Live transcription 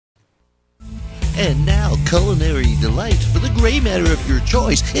And now, culinary delight for the gray matter of your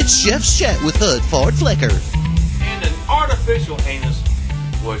choice. It's Chef's Chat with Hud Ford Flecker. And an artificial anus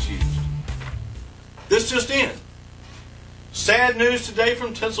was used. This just in. Sad news today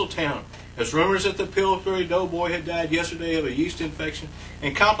from Tinseltown, as rumors that the Pillsbury Doughboy had died yesterday of a yeast infection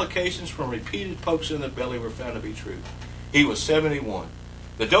and complications from repeated pokes in the belly were found to be true. He was 71.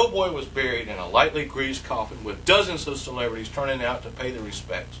 The Doughboy was buried in a lightly greased coffin with dozens of celebrities turning out to pay their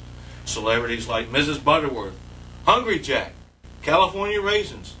respects. Celebrities like Mrs. Butterworth, Hungry Jack, California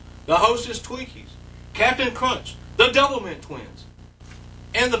Raisins, the Hostess Twinkies, Captain Crunch, the Doublemint Twins,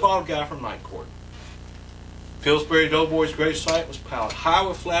 and the bald guy from Night Court. Pillsbury Doughboy's grave site was piled high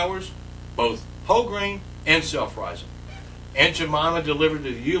with flowers, both whole grain and self-rising. Aunt Jemima delivered the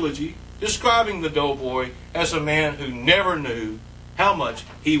eulogy, describing the Doughboy as a man who never knew how much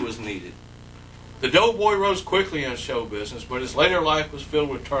he was needed. The Doughboy rose quickly in show business, but his later life was filled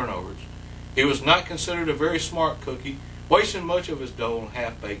with turnovers. He was not considered a very smart cookie, wasting much of his dough on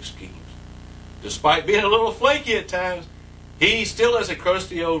half-baked schemes. Despite being a little flaky at times, he still, as a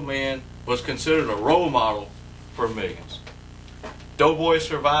crusty old man, was considered a role model for millions. Doughboy is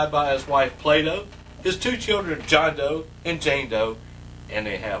survived by his wife Play-Doh, his two children John Doe and Jane Doe, and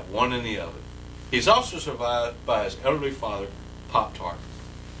they have one in the oven. He's also survived by his elderly father, Pop-Tart.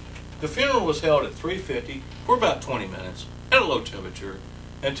 The funeral was held at 3:50 for about 20 minutes at a low temperature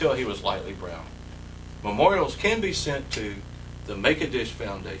until he was lightly brown. Memorials can be sent to the Make-A-Dish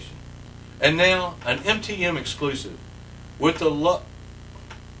Foundation. And now, an MTM exclusive with the love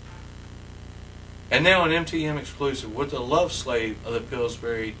slave of the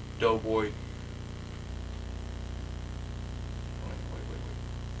Pillsbury Doughboy.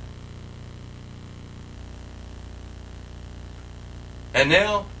 And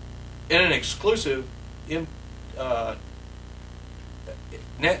now, in an exclusive,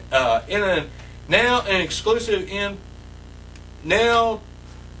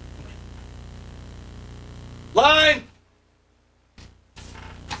 line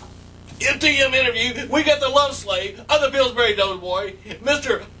MTM interview, we got the love slave of the Pillsbury Doughboy,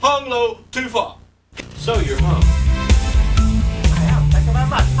 Mr. Hunglo Tewfah. So you're hung. I am. Thank you very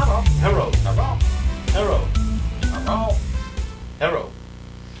much. Hello. Hello. Hello. Hello. Hello. Hello.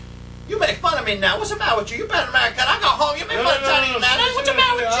 You make fun of me now. What's the matter with you? You better American. I got home. You make fun of Chinese man. What's the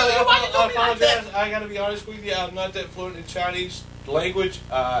matter with you? Why you doing me like that? I gotta be honest with you. I'm not that fluent in Chinese language.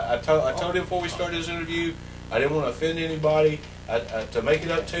 I told him before we started this interview, I didn't want to offend anybody. To make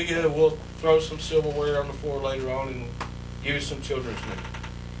it up to you, we'll throw some silverware on the floor later on and give you some children's names.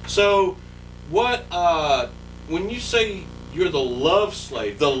 So, what? When you say you're the love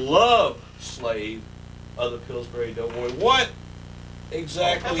slave of the Pillsbury Doughboy, what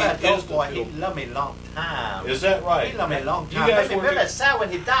exactly is the Doughboy? He loved me a long time. Is that right? He loved me a long time. You guys Made me really sad when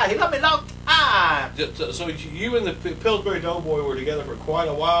he died. He loved me a long time. So you and the Pillsbury Doughboy were together for quite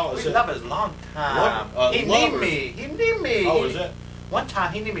a while. We loved us a long time. He knew me. He knew me. Oh, is that? One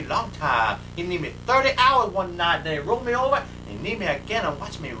time he knew me a long time. He knew me 30 hours one night. Then he rolled me over and he knew me again and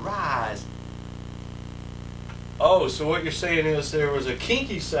watched me rise. Oh, so what you're saying is there was a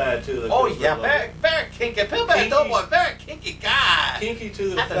kinky side to the Oh Pillsbury yeah, Doughboy. very kinky. Pillsbury Doughboy, very kinky guy. Kinky to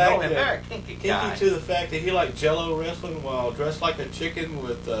the I fact know him, that very kinky guy. to the fact that he liked Jello wrestling while dressed like a chicken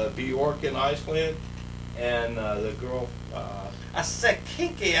with Bjork in Iceland, and the girl. I said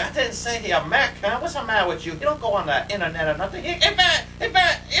kinky. I didn't say he American. What's the matter with you? He don't go on the internet or nothing. If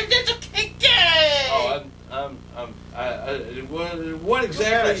there's a kinky. Oh, what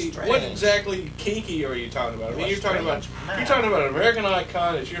exactly kinky are you talking about? I mean, you're talking about an American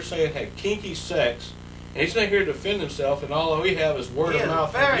icon that you're saying had kinky sex, and he's not here to defend himself, and all we have is word of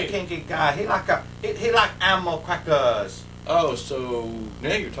mouth. He's a very kinky guy. He like animal crackers. Oh, so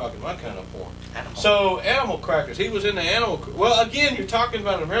now you're talking my kind of porn. Animal. So, animal crackers. He was in the animal... Well, again, you're talking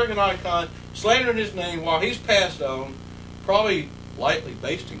about an American icon, slandering his name while he's passed on, probably lightly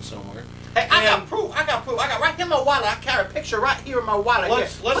basting somewhere. Hey, I got proof. I got right here in my wallet. I carry a picture right here in my wallet.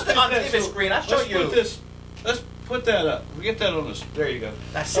 Let's put it on the TV screen. I'll show you. Let's put that up. We get that on this. There you go.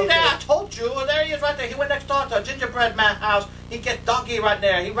 Now, see there? I told you. There he is right there. He went next door to a gingerbread man house. He get doggy right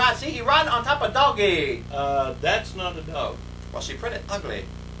there. He riding on top of doggy. That's not a dog. Well, she pretty ugly.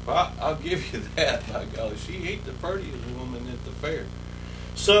 Well, I'll give you that. By golly, she ain't the prettiest woman at the fair.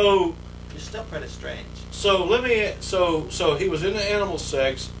 So you're still pretty strange. So So he was into animal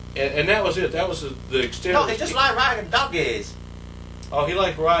sex, and that was it. That was the extent. No, he just liked riding doggies. Oh, he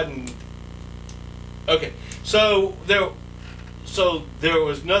liked riding. Okay, so there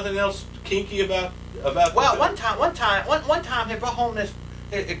was nothing else kinky about. Well, one time he brought home his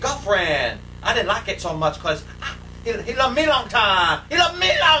girlfriend. I didn't like it so much because he loved me long time. He loved me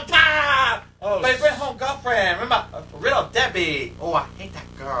long time. Oh, but girlfriend. Remember, Riddle Debbie. Oh, I hate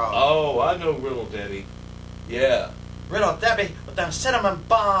that girl. Oh, I know Riddle Debbie. Yeah. Riddle Debbie with them cinnamon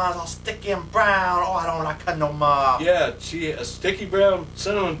buns, all sticky and brown. Oh, I don't like her no more. Yeah, she sticky brown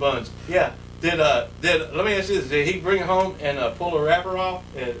cinnamon buns. Yeah. Did let me ask you this? Did he bring her home and pull her wrapper off?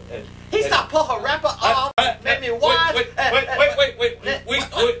 He stopped pull her wrapper off. Made me watch. Wait.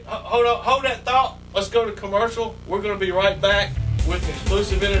 Hold that thought. Let's go to commercial. We're going to be right back with an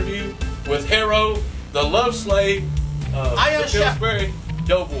exclusive interview with Hero, the love slave of the Pillsbury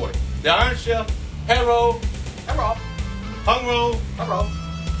Doughboy. The Iron Chef, Hero. Hunglo.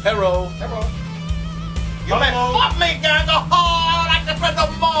 Hero. You may fuck me, gang. Go hard like the no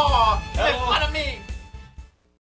more. Make fun of me.